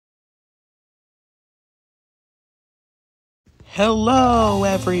Hello,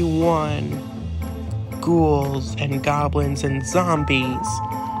 everyone! Ghouls and goblins and zombies.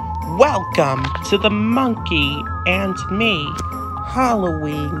 Welcome to the Monkey and Me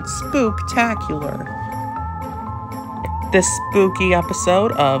Halloween Spooktacular. This spooky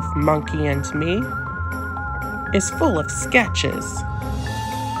episode of Monkey and Me is full of sketches,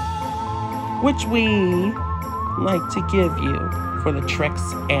 which we like to give you for the tricks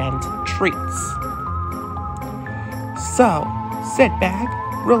and treats. So, sit back,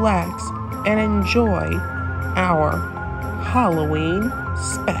 relax, and enjoy our Halloween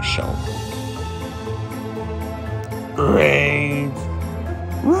special. Great!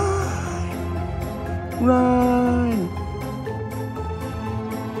 Run! Run!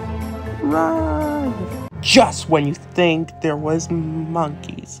 Run! Just when you think there was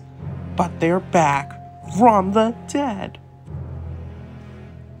monkeys, but they're back from the dead.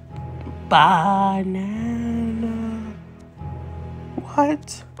 Banana.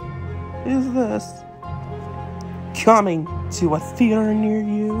 What is this? Coming to a theater near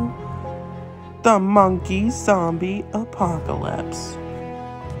you? The Monkey Zombie Apocalypse.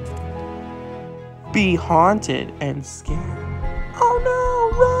 Be haunted and scared. Oh no,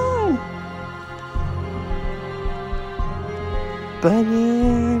 run!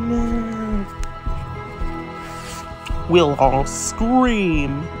 Banana. We'll all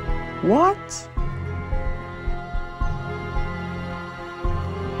scream. What?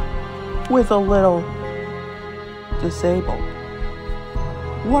 With a little disabled.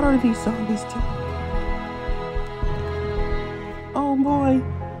 What are these zombies doing? Oh boy.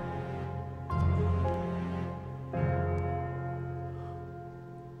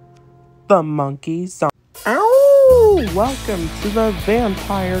 The Monkey Zombie. Ow! Welcome to the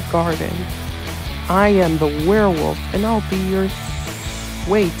Vampire Garden. I am the werewolf and I'll be your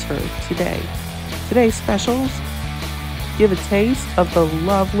waiter today. Today's specials: give a taste of the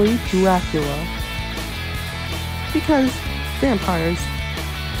lovely Dracula, because vampires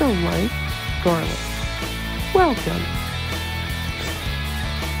don't like garlic. Welcome.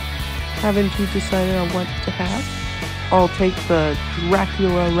 Haven't you decided on what to have? I'll take the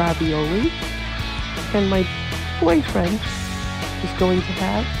Dracula ravioli, and my boyfriend is going to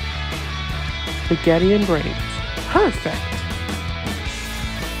have spaghetti and brains. Perfect!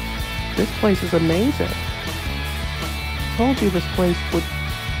 This place is amazing. Told you this place would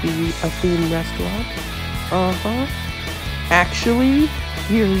be a themed restaurant. Actually,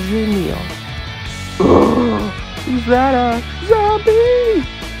 here's your meal. Is that a zombie?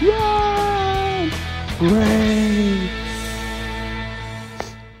 Run! Great!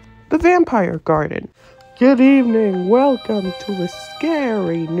 The Vampire Garden. Good evening. Welcome to the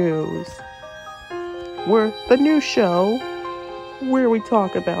Scary News. We're the new show where we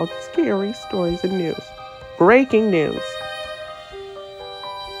talk about scary stories and news. Breaking news.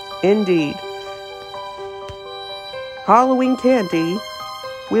 Indeed. Halloween candy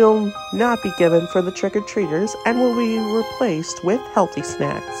will not be given for the trick-or-treaters and will be replaced with healthy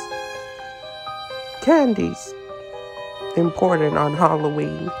snacks. Candy's important on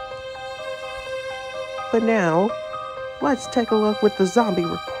Halloween. But now, let's take a look with the zombie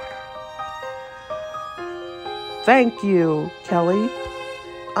reporter. Thank you, Kelly.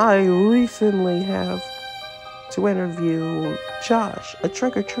 I recently have to interview Josh, a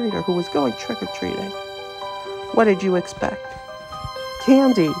trick-or-treater who was going trick-or-treating. What did you expect?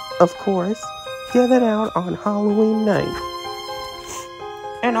 Candy, of course, given out on Halloween night.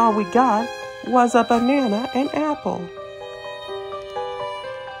 And all we got was a banana and apple.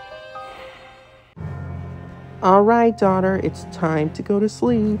 All right, daughter, it's time to go to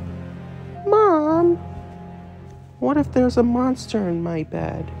sleep. Mom, what if there's a monster in my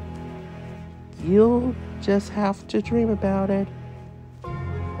bed? You'll just have to dream about it.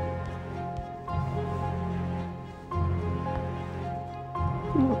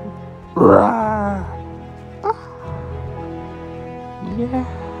 Yeah.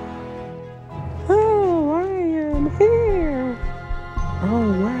 Oh, I am here. Oh,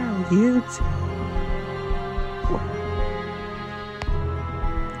 wow, you too.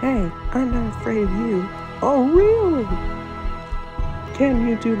 Hey, I'm not afraid of you. Oh, really? Can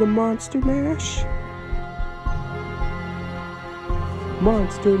you do the monster mash?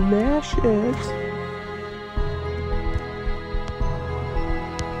 Monster mash it.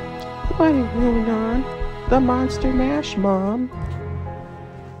 What is going on? The monster mash, Mom.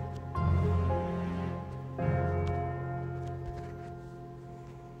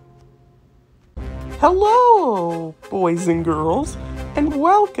 Hello, boys and girls, and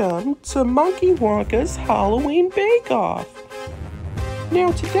welcome to Monkey Wonka's Halloween Bake-Off.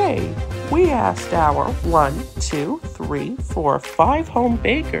 Now today, We asked our 1, 2, 3, 4, 5 home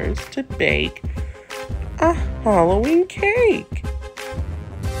bakers to bake a Halloween cake.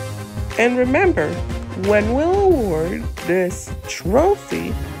 And remember, when we'll award this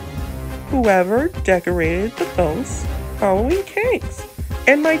trophy, whoever decorated the most Halloween cakes.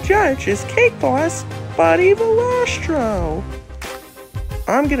 And my judge is Cake Boss Buddy Velastro.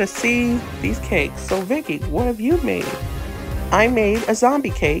 I'm gonna see these cakes. So Vicky, what have you made? I made a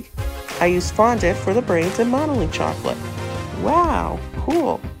zombie cake. I used fondant for the brains and modeling chocolate. Wow,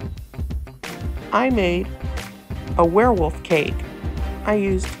 cool. I made a werewolf cake. I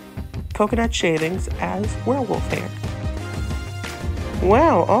used coconut shavings as werewolf hair.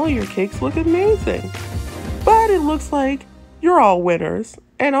 Wow, all your cakes look amazing. But it looks like you're all winners.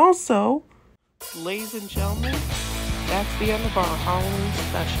 And also, ladies and gentlemen, that's the end of our Halloween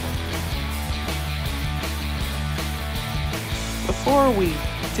special. Before we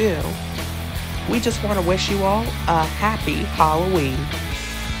do, we just want to wish you all a happy Halloween.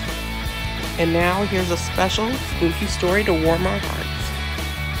 And now here's a special spooky story to warm our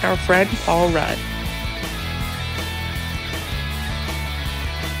hearts. Our friend Paul Rudd.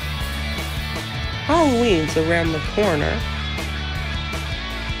 Halloween's around the corner.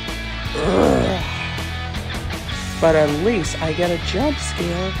 Ugh. But at least I get a jump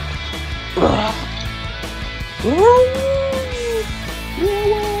scare.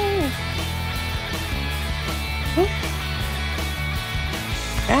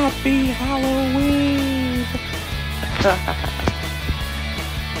 Happy Halloween!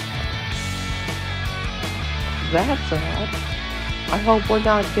 That's all. I hope we're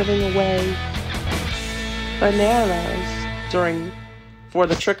not giving away bananas for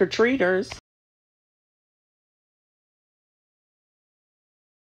the trick-or-treaters.